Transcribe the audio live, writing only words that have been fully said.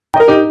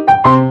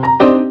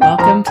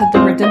to the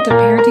Redemptive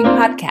Parenting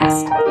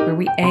Podcast, where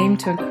we aim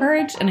to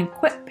encourage and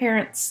equip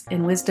parents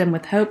in wisdom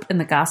with hope in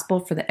the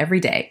gospel for the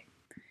everyday.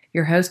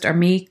 Your hosts are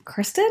me,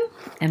 Kristen,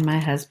 and my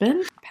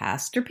husband,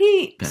 Pastor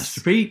Pete. Pastor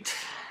Pete.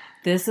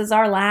 This is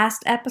our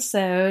last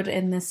episode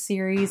in this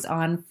series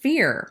on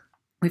fear.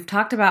 We've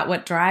talked about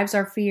what drives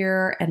our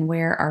fear and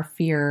where our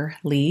fear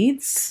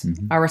leads,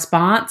 our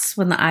response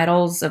when the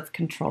idols of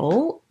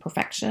control,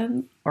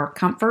 perfection, or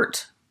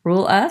comfort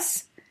rule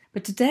us.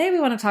 But today we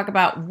want to talk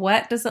about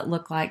what does it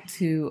look like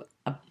to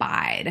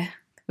abide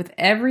with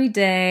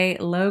everyday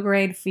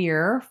low-grade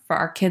fear for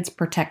our kids'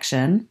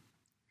 protection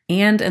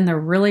and in the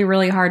really,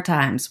 really hard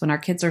times when our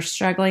kids are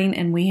struggling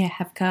and we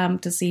have come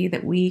to see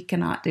that we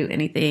cannot do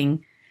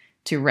anything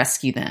to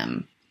rescue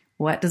them.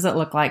 What does it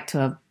look like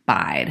to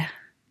abide?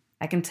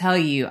 I can tell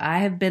you, I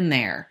have been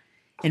there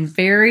in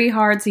very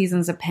hard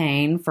seasons of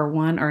pain for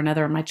one or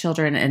another of my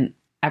children, and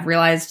I've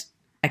realized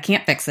I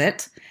can't fix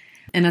it.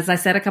 And as I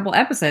said a couple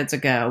episodes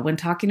ago, when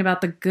talking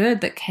about the good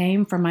that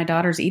came from my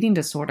daughter's eating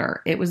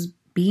disorder, it was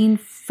being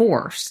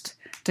forced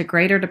to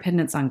greater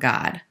dependence on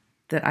God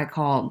that I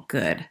call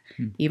good,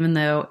 even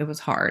though it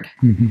was hard.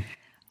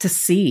 To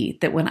see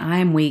that when I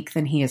am weak,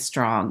 then he is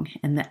strong,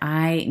 and that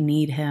I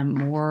need him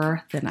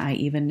more than I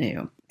even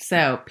knew.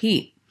 So,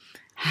 Pete,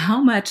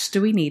 how much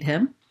do we need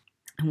him?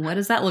 And what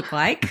does that look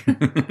like?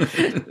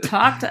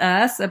 Talk to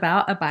us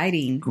about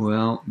abiding.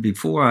 Well,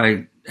 before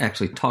I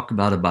actually talk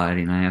about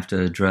abiding, I have to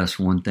address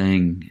one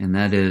thing, and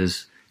that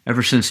is,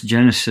 ever since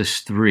Genesis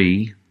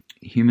 3,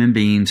 human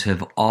beings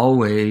have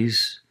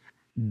always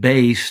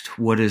based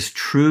what is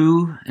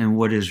true and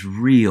what is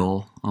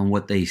real on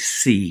what they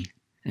see.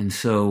 And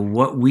so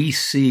what we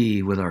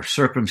see with our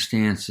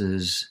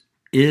circumstances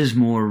is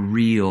more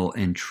real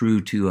and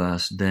true to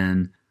us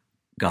than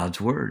God's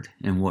word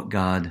and what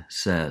God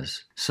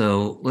says.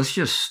 So let's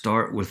just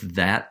start with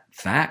that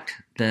fact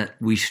that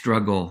we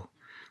struggle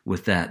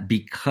with that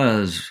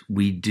because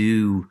we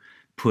do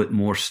put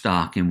more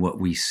stock in what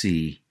we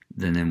see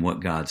than in what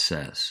God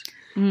says.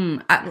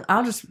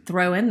 I'll just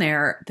throw in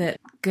there that,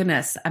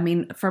 goodness, I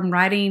mean, from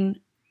writing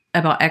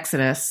about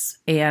Exodus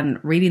and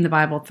reading the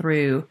Bible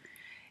through,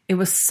 it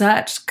was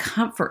such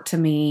comfort to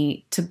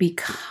me to be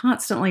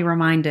constantly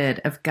reminded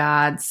of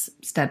God's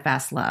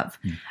steadfast love.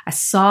 I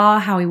saw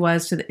how he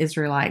was to the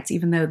Israelites.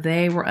 Even though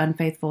they were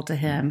unfaithful to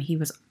him, he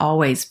was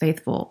always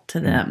faithful to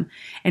them.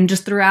 And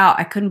just throughout,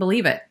 I couldn't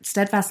believe it.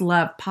 Steadfast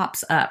love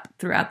pops up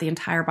throughout the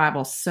entire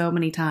Bible so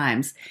many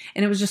times.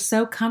 And it was just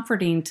so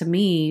comforting to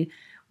me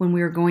when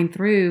we were going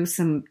through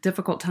some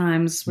difficult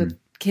times with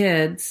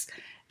kids,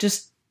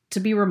 just to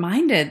be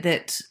reminded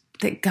that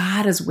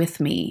God is with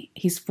me.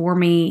 He's for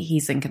me.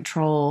 He's in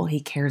control.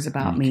 He cares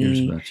about me.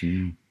 He cares about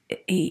you.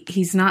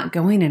 He's not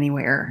going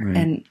anywhere.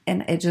 Right.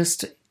 And it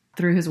just,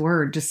 through his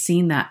word, just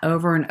seeing that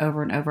over and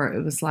over and over,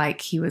 it was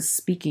like he was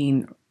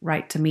speaking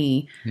right to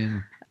me.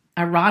 Yeah.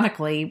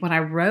 Ironically, when I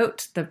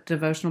wrote the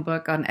devotional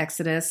book on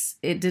Exodus,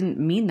 it didn't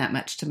mean that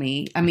much to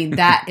me. I mean,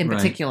 that in Right.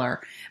 particular.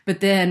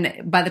 But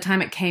then by the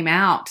time it came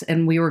out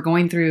and we were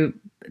going through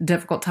a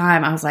difficult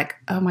time, I was like,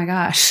 oh my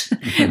gosh,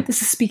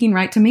 this is speaking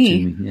right to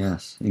me.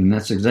 Yes, and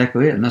that's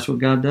exactly it. And that's what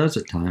God does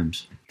at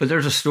times. But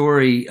there's a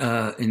story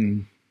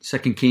in 2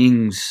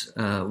 Kings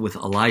with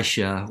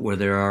Elisha where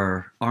there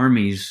are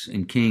armies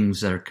and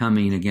kings that are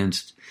coming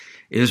against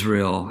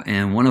Israel.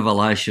 And one of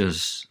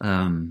Elisha's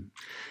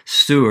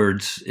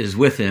stewards is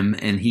with him,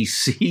 and he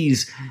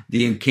sees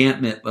the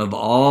encampment of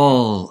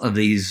all of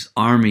these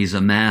armies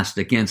amassed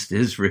against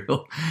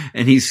Israel,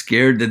 and he's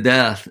scared to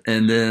death.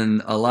 And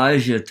then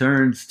Elijah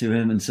turns to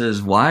him and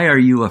says, "Why are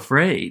you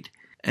afraid?"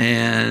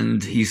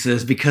 And he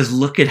says, "Because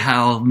look at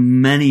how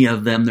many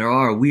of them there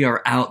are. We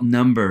are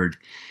outnumbered."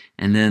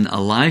 And then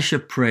Elisha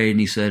prayed and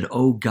he said,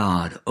 "Oh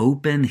God,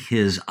 open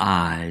his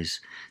eyes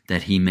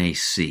that he may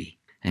see."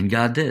 And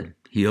God did.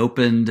 He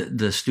opened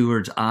the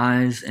steward's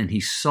eyes and he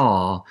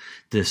saw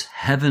this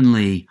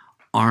heavenly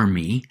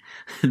army,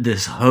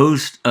 this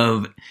host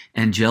of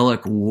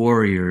angelic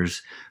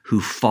warriors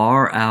who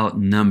far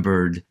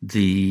outnumbered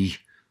the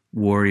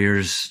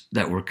warriors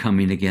that were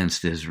coming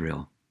against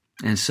Israel.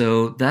 And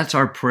so that's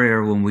our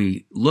prayer when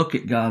we look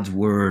at God's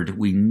word.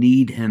 We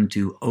need him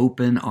to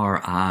open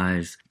our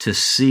eyes to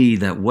see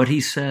that what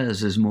he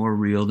says is more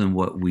real than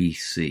what we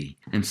see.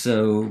 And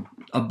so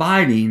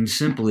abiding,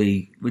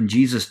 simply, when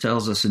Jesus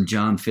tells us in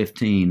John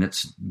 15,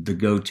 that's the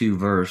go-to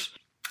verse,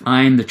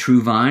 "I am the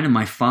true vine and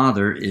my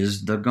Father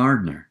is the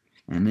gardener."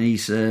 And then he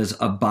says,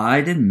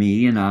 "Abide in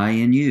me and I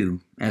in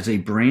you. As a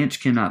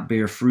branch cannot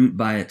bear fruit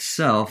by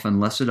itself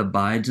unless it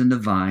abides in the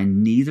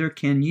vine, neither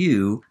can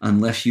you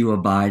unless you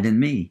abide in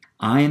me.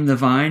 I am the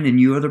vine and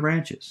you are the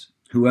branches.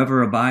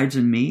 Whoever abides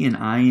in me and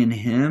I in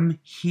him,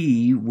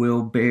 he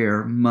will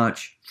bear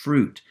much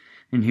fruit."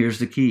 And here's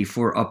the key,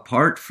 "For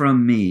apart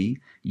from me,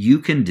 you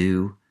can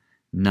do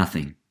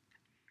nothing."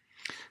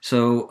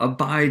 So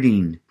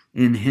abiding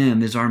in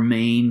him is our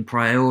main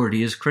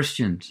priority as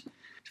Christians.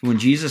 When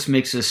Jesus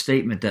makes this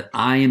statement that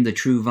I am the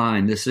true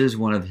vine, this is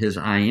one of his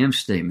I am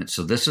statements.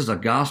 So this is a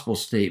gospel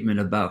statement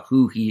about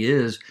who he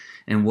is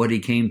and what he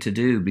came to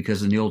do,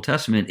 because in the Old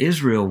Testament,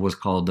 Israel was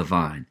called the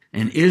vine.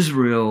 And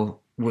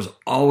Israel was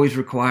always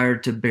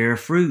required to bear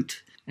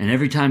fruit. And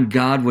every time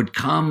God would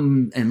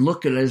come and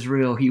look at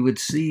Israel, he would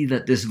see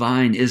that this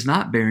vine is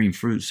not bearing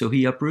fruit, so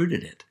he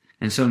uprooted it.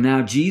 And so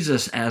now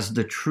Jesus, as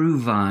the true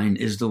vine,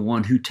 is the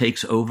one who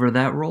takes over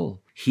that role.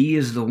 He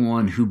is the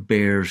one who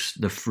bears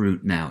the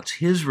fruit now. It's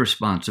his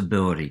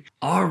responsibility.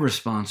 Our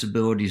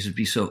responsibility is to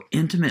be so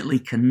intimately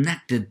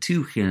connected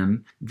to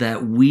him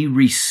that we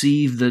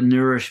receive the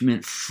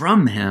nourishment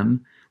from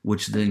him,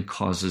 which then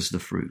causes the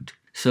fruit.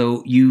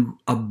 So you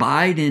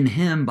abide in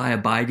him by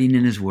abiding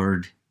in his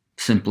word.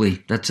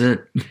 Simply, that's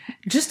it.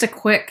 Just a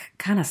quick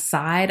kind of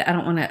side. I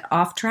don't want to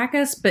off track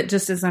us, but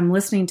just as I'm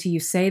listening to you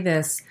say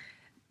this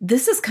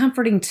is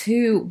comforting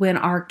too when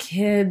our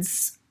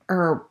kids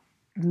are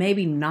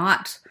maybe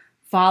not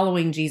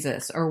following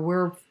Jesus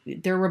or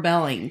they're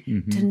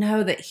rebelling, to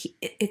know that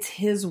it's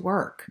his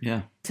work.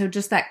 Yeah. So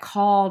just that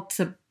call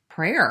to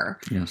prayer.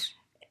 Yes.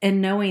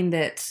 And knowing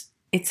that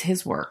it's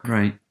his work.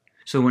 Right.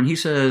 So when he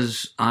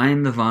says, I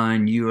am the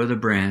vine, you are the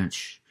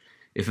branch.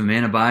 If a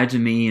man abides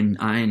in me and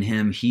I in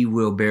him, he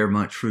will bear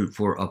much fruit.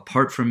 For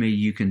apart from me,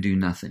 you can do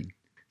nothing.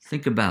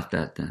 Think about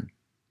that then.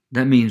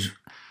 That means,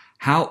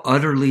 how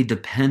utterly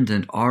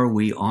dependent are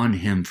we on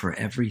him for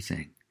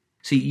everything?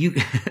 See,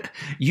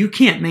 you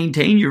can't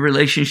maintain your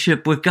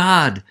relationship with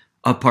God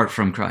apart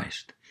from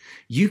Christ.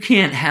 You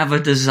can't have a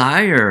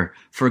desire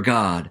for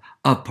God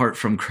apart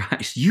from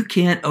Christ. You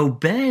can't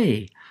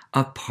obey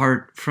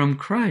apart from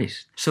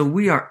Christ. So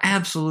we are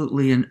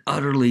absolutely and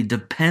utterly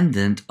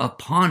dependent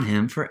upon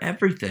him for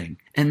everything.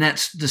 And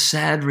that's the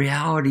sad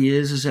reality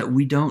is that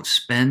we don't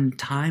spend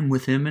time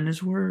with him in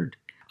his word.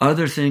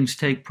 Other things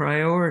take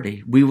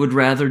priority. We would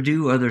rather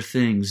do other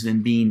things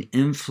than being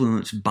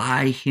influenced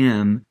by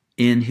him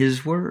in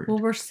his word. Well,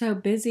 we're so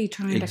busy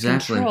trying to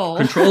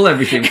control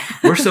everything.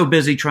 We're so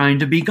busy trying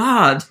to be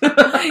God.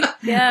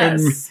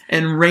 Yes.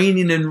 and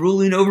reigning and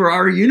ruling over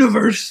our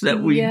universe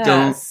that we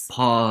don't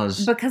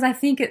pause. Because I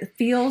think it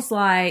feels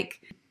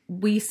like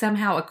we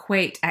somehow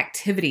equate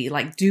activity,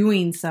 like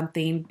doing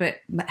something, but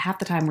half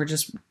the time we're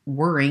just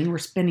worrying. We're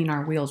spinning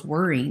our wheels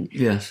worrying.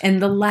 Yes.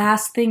 And the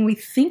last thing we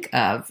think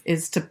of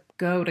is to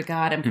go to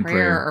God in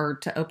prayer or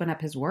to open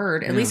up his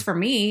word. At least for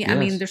me. Yes. I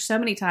mean, there's so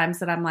many times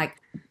that I'm like,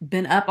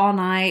 been up all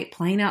night,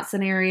 playing out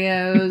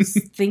scenarios,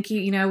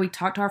 thinking, we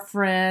talk to our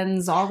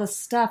friends, all this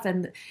stuff.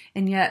 And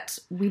yet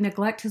we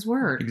neglect his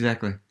word.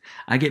 Exactly.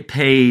 I get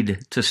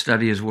paid to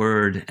study his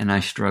word, and I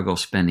struggle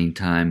spending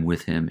time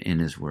with him in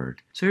his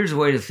word. So here's a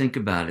way to think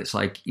about it. It's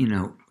like,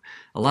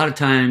 a lot of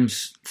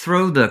times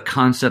throw the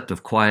concept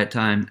of quiet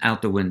time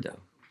out the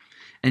window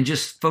and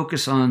just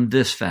focus on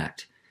this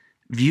fact.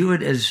 View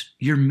it as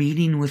you're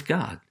meeting with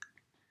God.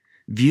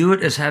 View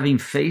it as having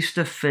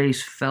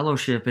face-to-face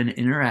fellowship and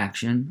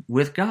interaction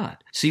with God.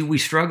 See, we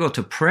struggle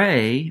to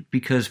pray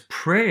because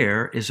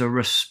prayer is a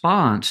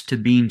response to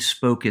being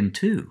spoken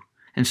to.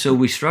 And so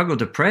we struggle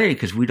to pray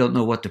because we don't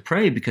know what to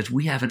pray because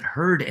we haven't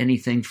heard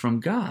anything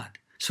from God.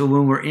 So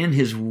when we're in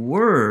his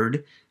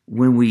word,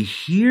 when we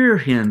hear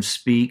him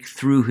speak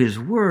through his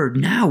word,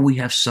 now we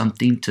have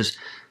something to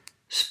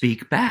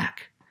speak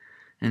back.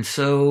 And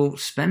so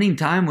spending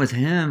time with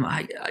him,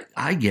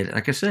 I get it.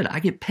 Like I said, I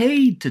get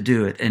paid to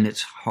do it. And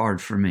it's hard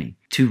for me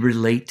to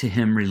relate to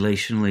him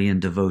relationally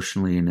and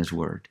devotionally in his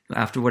word.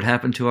 After what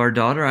happened to our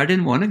daughter, I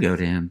didn't want to go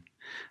to him.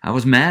 I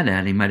was mad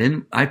at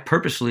him. I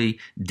purposely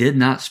did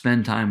not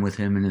spend time with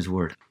him in his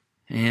word.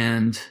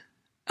 And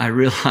I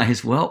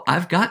realized, well,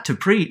 I've got to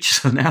preach.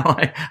 So now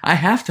I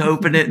have to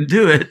open it and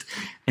do it.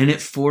 And it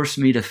forced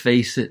me to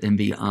face it and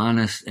be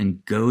honest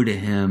and go to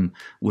him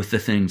with the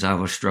things I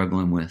was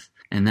struggling with.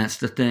 And that's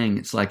the thing.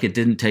 It's like it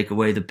didn't take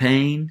away the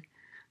pain,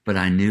 but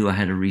I knew I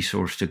had a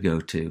resource to go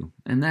to.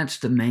 And that's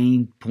the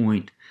main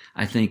point.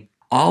 I think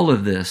all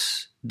of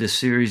this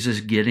series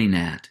is getting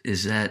at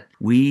is that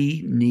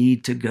we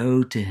need to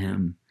go to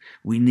him.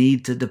 We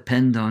need to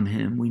depend on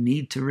him. We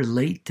need to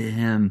relate to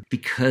him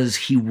because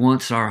he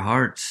wants our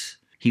hearts.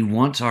 He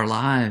wants our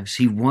lives.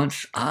 He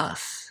wants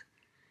us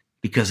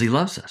because he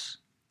loves us.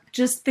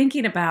 Just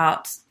thinking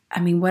about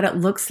what it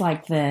looks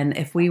like then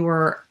if we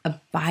were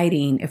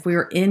abiding, if we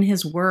were in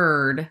his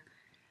word,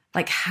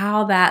 like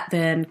how that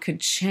then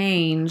could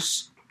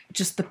change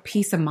just the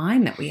peace of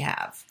mind that we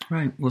have.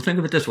 Right. Well, think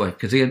of it this way,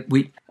 because again,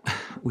 we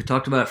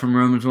talked about it from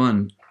Romans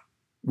 1.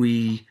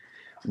 We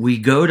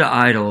go to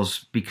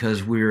idols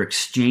because we're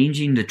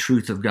exchanging the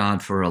truth of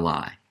God for a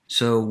lie.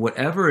 So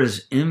whatever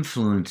is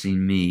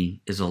influencing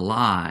me is a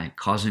lie,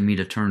 causing me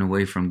to turn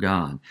away from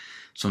God.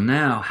 So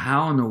now,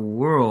 how in the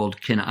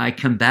world can I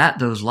combat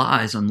those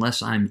lies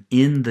unless I'm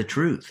in the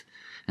truth?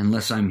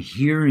 Unless I'm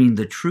hearing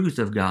the truth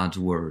of God's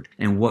word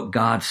and what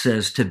God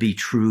says to be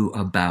true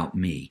about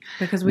me.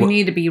 Because we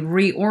need to be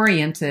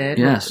reoriented.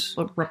 Yes.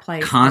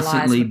 Replace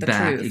constantly the lies with the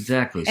back. truth.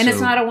 Exactly. And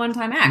it's not a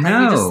one-time act. No,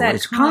 like we just said,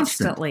 it's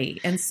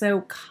constantly. And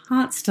so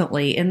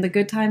constantly, in the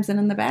good times and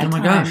in the bad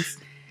times. Gosh.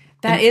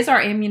 That is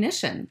our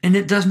ammunition. And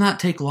it does not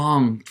take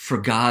long for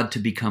God to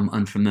become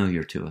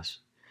unfamiliar to us.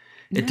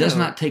 It does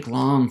not take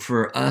long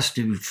for us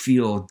to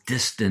feel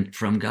distant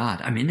from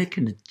God. I mean, it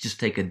can just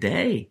take a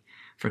day,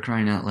 for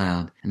crying out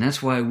loud. And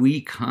that's why we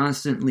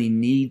constantly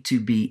need to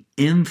be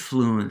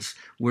influenced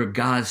where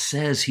God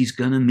says he's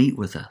going to meet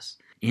with us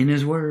in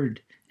his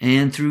word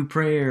and through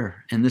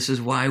prayer. And this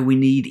is why we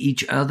need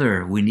each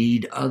other. We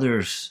need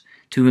others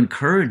to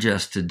encourage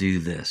us to do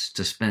this,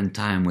 to spend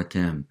time with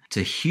him,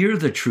 to hear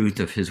the truth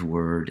of his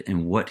word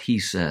and what he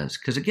says.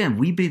 Because again,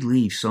 we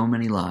believe so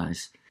many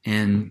lies.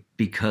 And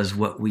because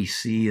what we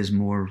see is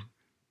more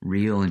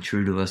real and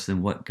true to us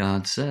than what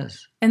God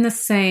says. And the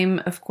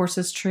same, of course,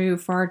 is true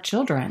for our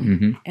children.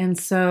 Mm-hmm. And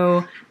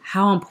so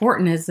how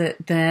important is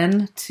it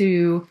then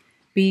to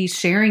be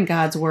sharing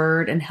God's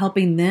word and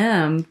helping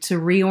them to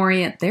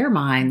reorient their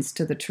minds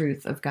to the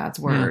truth of God's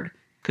word?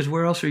 Because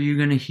where else are you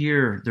going to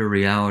hear the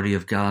reality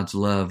of God's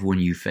love when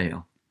you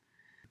fail?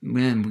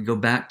 Man, we go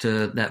back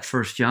to that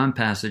 1 John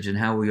passage and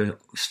how we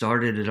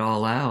started it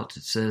all out.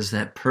 It says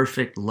that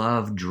perfect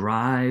love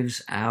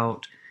drives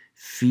out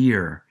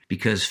fear,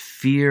 because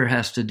fear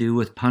has to do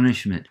with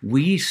punishment.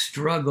 We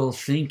struggle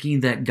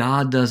thinking that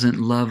God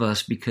doesn't love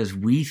us because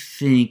we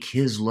think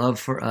his love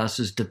for us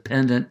is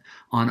dependent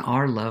on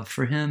our love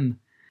for him.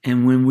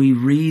 And when we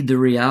read the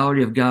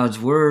reality of God's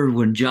word,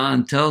 when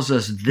John tells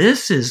us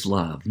this is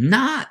love,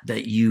 not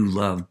that you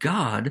love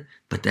God,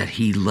 but that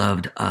he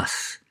loved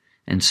us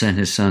and sent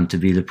his son to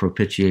be the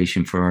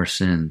propitiation for our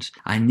sins.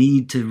 I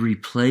need to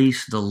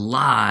replace the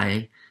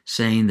lie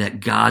saying that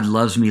God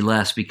loves me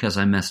less because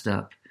I messed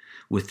up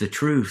with the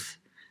truth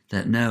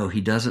that no,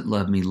 he doesn't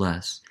love me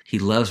less. He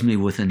loves me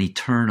with an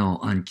eternal,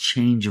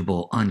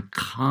 unchangeable,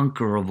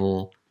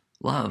 unconquerable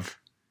love.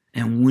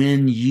 And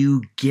when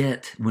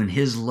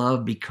his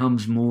love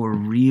becomes more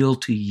real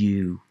to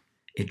you,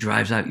 it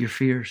drives out your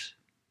fears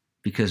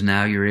because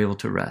now you're able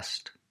to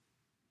rest.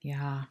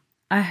 Yeah.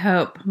 I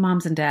hope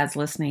moms and dads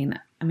listening,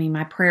 I mean,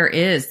 my prayer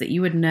is that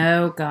you would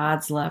know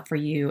God's love for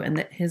you and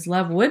that his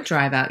love would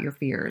drive out your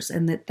fears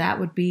and that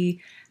would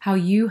be how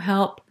you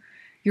help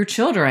your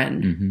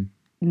children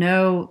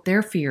know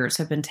their fears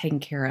have been taken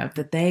care of,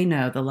 that they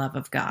know the love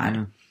of God.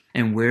 Yeah.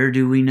 And where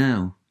do we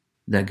know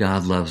that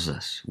God loves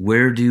us?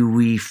 Where do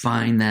we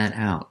find that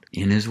out?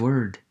 In his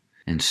word.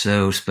 And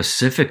so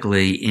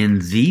specifically in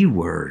the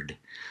word,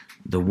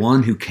 the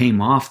one who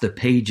came off the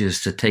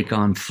pages to take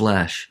on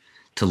flesh,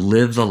 to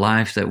live the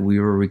life that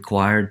we were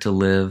required to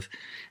live,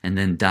 and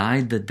then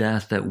died the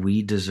death that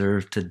we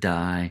deserved to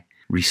die,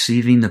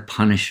 receiving the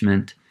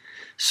punishment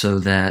so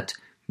that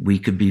we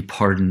could be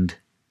pardoned,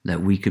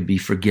 that we could be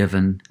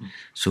forgiven,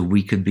 so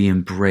we could be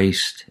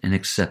embraced and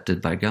accepted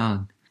by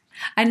God.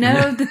 I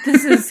know that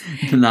this is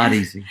not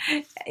easy.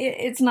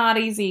 It's not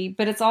easy,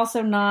 but it's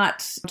also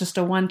not just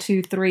a 1,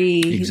 2, 3.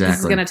 Exactly. This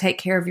is going to take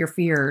care of your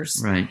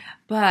fears. Right.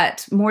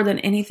 But more than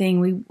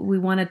anything, we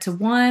wanted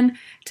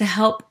to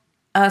help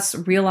us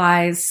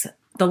realize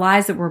the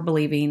lies that we're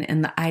believing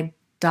and the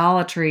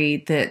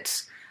idolatry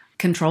that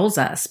controls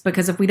us.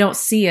 Because if we don't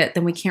see it,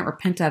 then we can't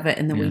repent of it,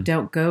 and then we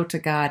don't go to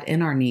God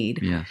in our need.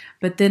 Yeah.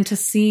 But then to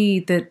see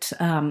that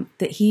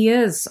that he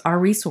is our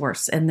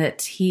resource and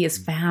that he is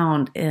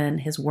found in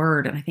his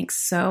word. And I think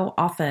so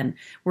often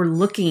we're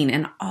looking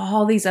in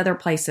all these other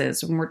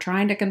places when we're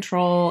trying to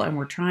control and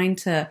we're trying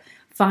to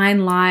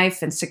find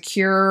life and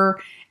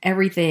secure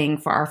everything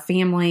for our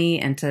family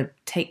and to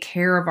take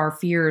care of our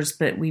fears,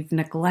 but we've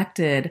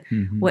neglected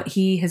what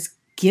he has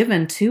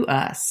given to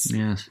us.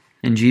 Yes.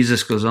 And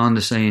Jesus goes on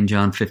to say in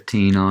John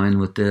 15 on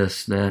with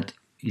this, that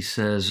he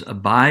says,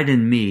 abide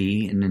in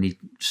me, and then he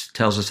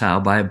tells us how,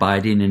 by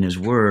abiding in his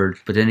word,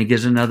 but then he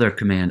gives another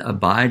command,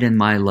 abide in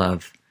my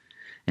love.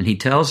 And he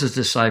tells his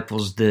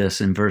disciples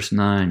this in verse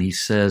 9, he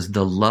says,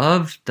 the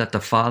love that the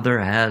Father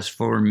has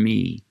for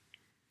me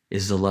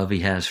is the love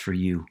he has for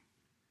you.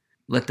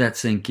 Let that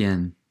sink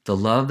in. The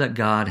love that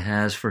God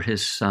has for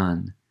his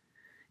son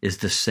is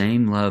the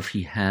same love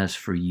he has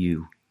for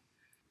you.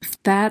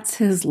 That's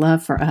his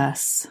love for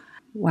us.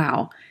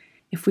 Wow.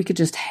 If we could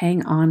just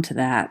hang on to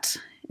that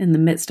in the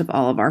midst of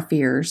all of our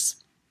fears.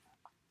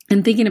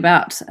 And thinking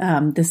about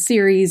this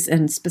series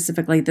and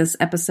specifically this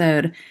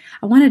episode,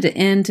 I wanted to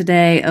end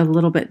today a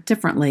little bit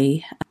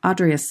differently.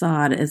 Audrey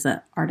Assad is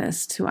an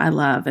artist who I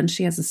love, and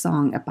she has a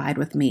song, Abide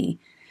With Me.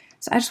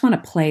 So I just want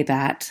to play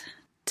that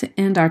to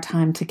end our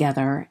time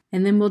together,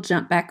 and then we'll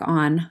jump back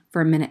on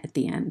for a minute at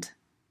the end.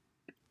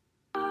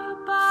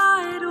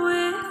 Abide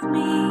with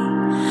me,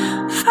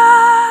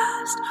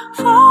 fast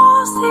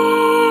falls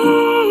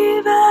the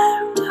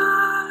eventide.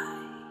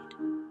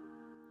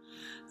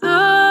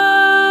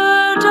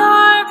 The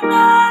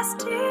darkness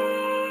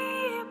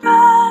deepens,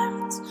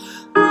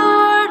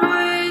 Lord,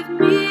 with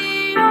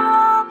me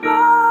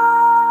abide.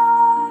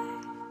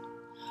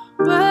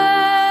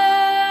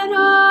 When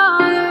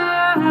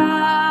other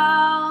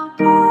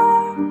helper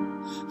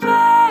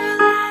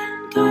fail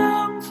and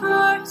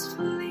comforts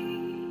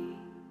flee,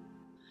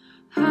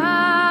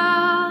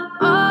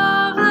 help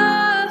of the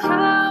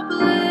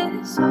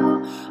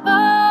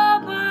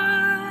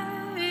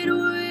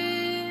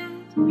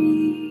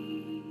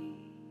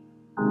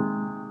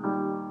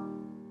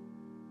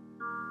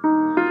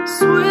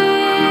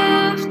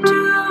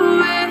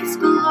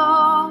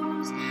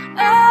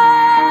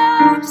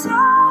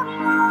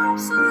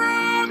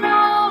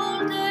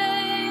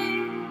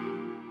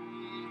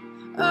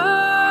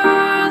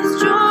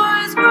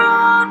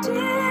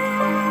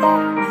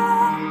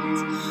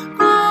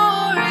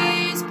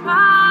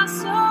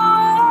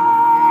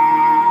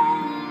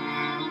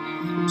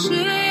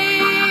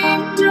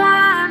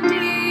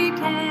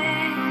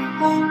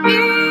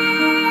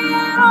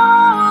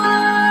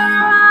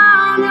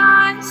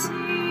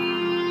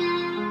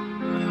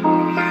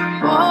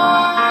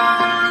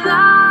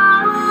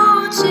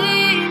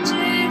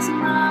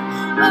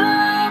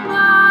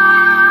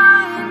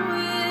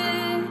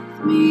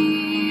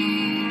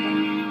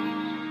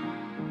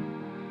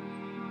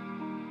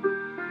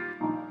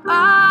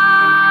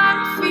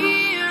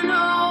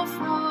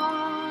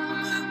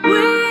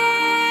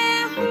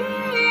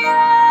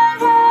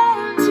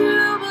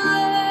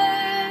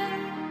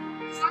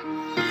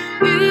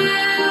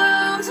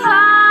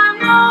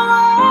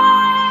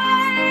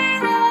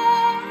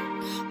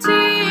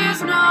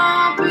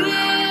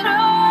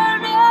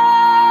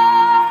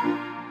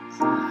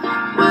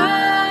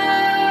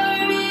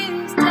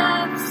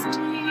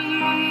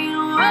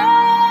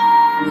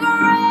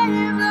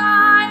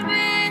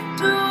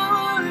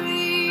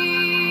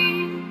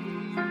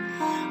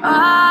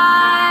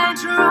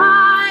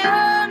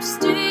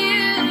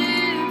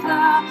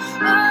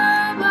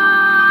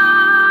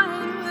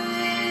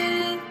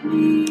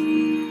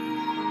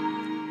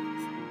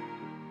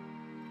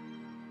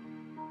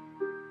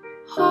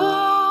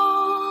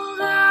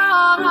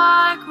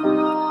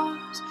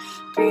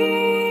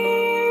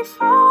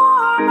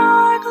before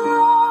my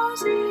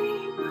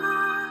closing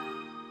eye.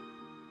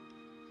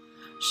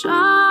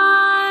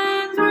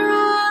 Shine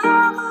through the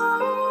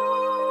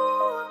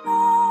gloom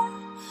and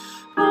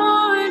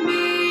point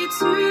me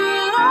to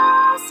the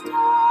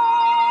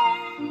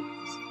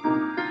skies.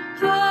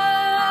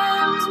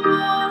 Heaven's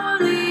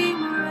morning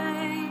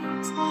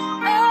rays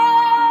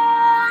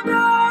and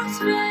earth's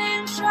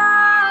faint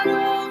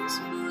shadows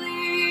flee.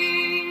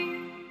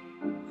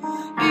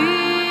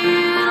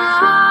 In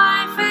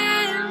life,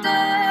 in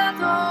death,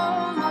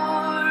 oh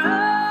Lord,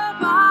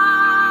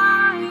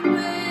 abide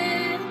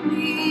with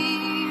me.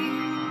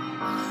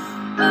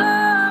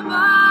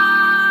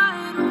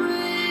 Abide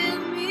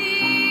with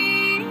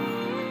me.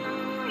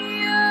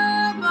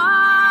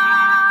 Abide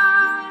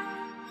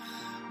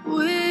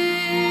with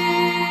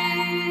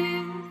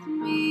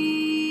me.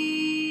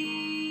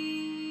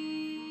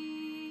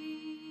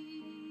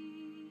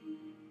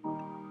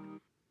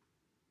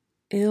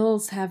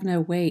 Ills have no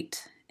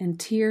weight, and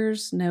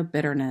tears no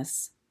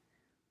bitterness.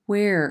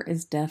 Where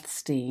is death's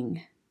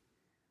sting?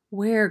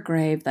 Where,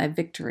 grave, thy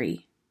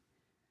victory?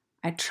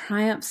 I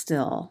triumph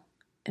still,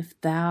 if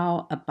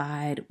thou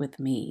abide with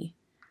me.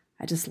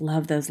 I just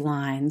love those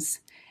lines.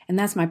 And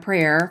that's my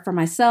prayer for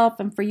myself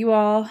and for you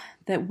all,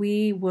 that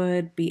we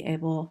would be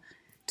able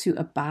to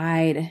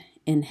abide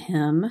in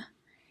him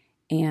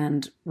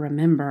and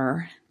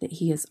remember that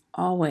he is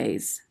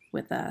always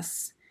with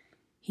us.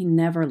 He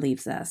never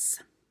leaves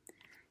us.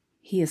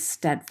 He is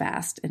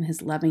steadfast in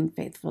his loving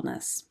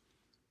faithfulness.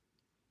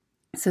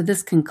 So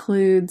this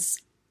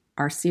concludes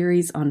our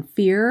series on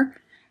fear.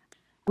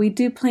 We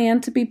do plan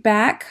to be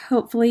back,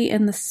 hopefully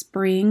in the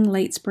spring,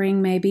 late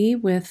spring maybe,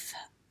 with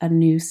a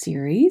new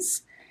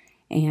series.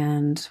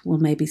 And we'll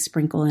maybe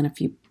sprinkle in a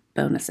few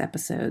bonus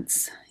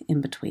episodes in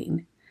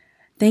between.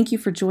 Thank you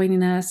for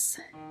joining us.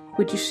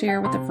 Would you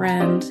share with a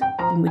friend?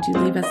 And would you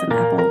leave us an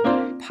Apple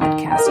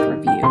Podcast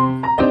review?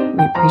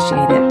 We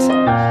appreciate it.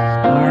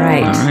 All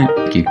right. All right.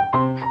 Thank you.